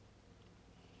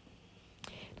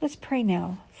Let's pray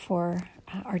now for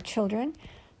our children,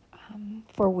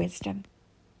 for wisdom.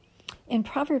 In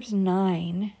Proverbs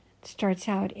 9, it starts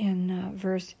out in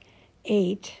verse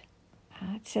 8.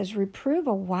 It says, "Reprove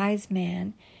a wise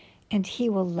man, and he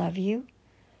will love you.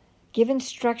 Give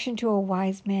instruction to a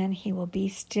wise man, he will be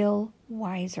still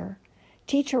wiser.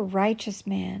 Teach a righteous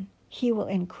man, he will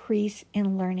increase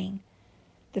in learning.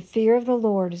 The fear of the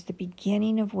Lord is the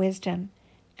beginning of wisdom,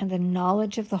 and the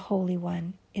knowledge of the Holy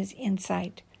One is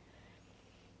insight."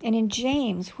 And in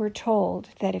James, we're told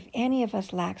that if any of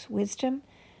us lacks wisdom,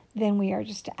 then we are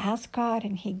just to ask God,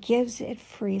 and he gives it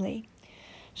freely.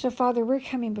 So, Father, we're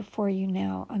coming before you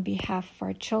now on behalf of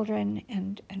our children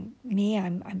and me.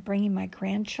 I'm bringing my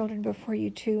grandchildren before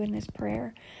you, too, in this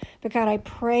prayer. But, God, I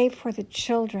pray for the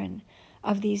children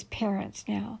of these parents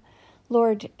now.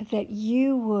 Lord, that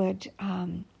you would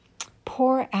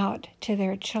pour out to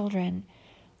their children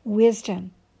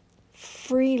wisdom.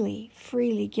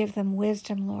 Freely give them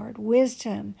wisdom, Lord.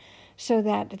 Wisdom so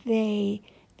that they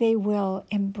will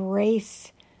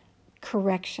embrace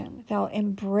correction. They'll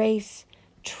embrace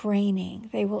training.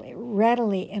 They will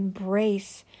readily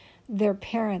embrace their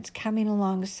parents coming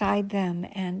alongside them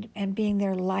and being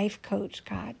their life coach,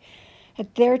 God.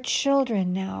 That their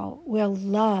children now will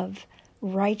love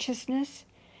righteousness,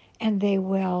 and they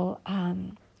will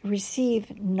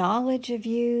receive knowledge of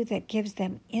you that gives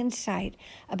them insight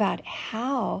about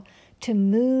how to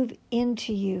move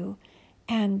into you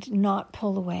and not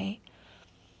pull away.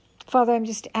 Father, I'm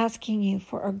just asking you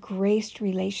for a graced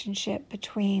relationship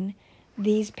between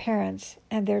these parents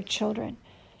and their children,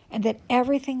 and that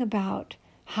everything about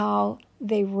how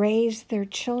they raise their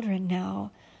children now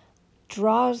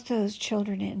draws those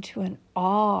children into an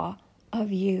awe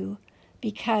of you,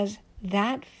 because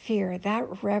that fear,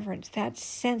 that reverence, that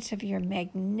sense of your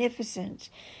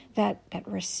magnificence, that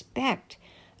respect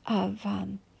of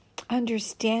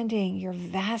understanding your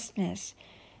vastness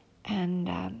and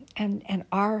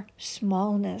our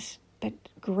smallness, but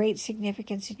great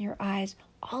significance in your eyes,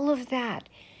 all of that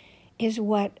is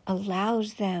what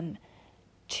allows them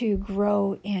to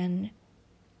grow in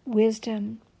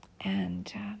wisdom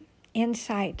and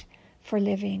insight for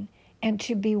living, and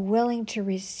to be willing to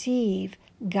receive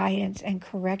guidance and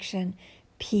correction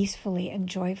peacefully and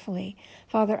joyfully.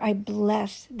 Father, I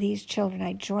bless these children.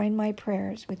 I join my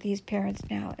prayers with these parents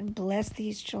now and bless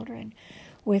these children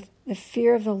with the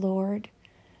fear of the Lord,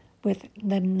 with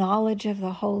the knowledge of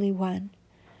the Holy One,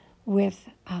 with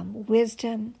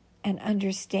wisdom and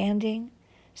understanding,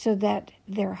 so that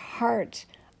their hearts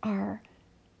are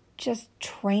just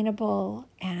trainable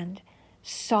and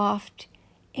soft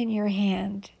in your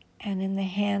hand and in the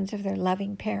hands of their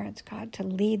loving parents, God, to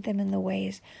lead them in the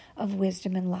ways of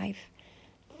wisdom and life.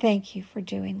 Thank you for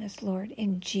doing this, Lord,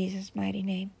 in Jesus' mighty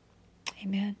name.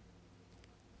 Amen.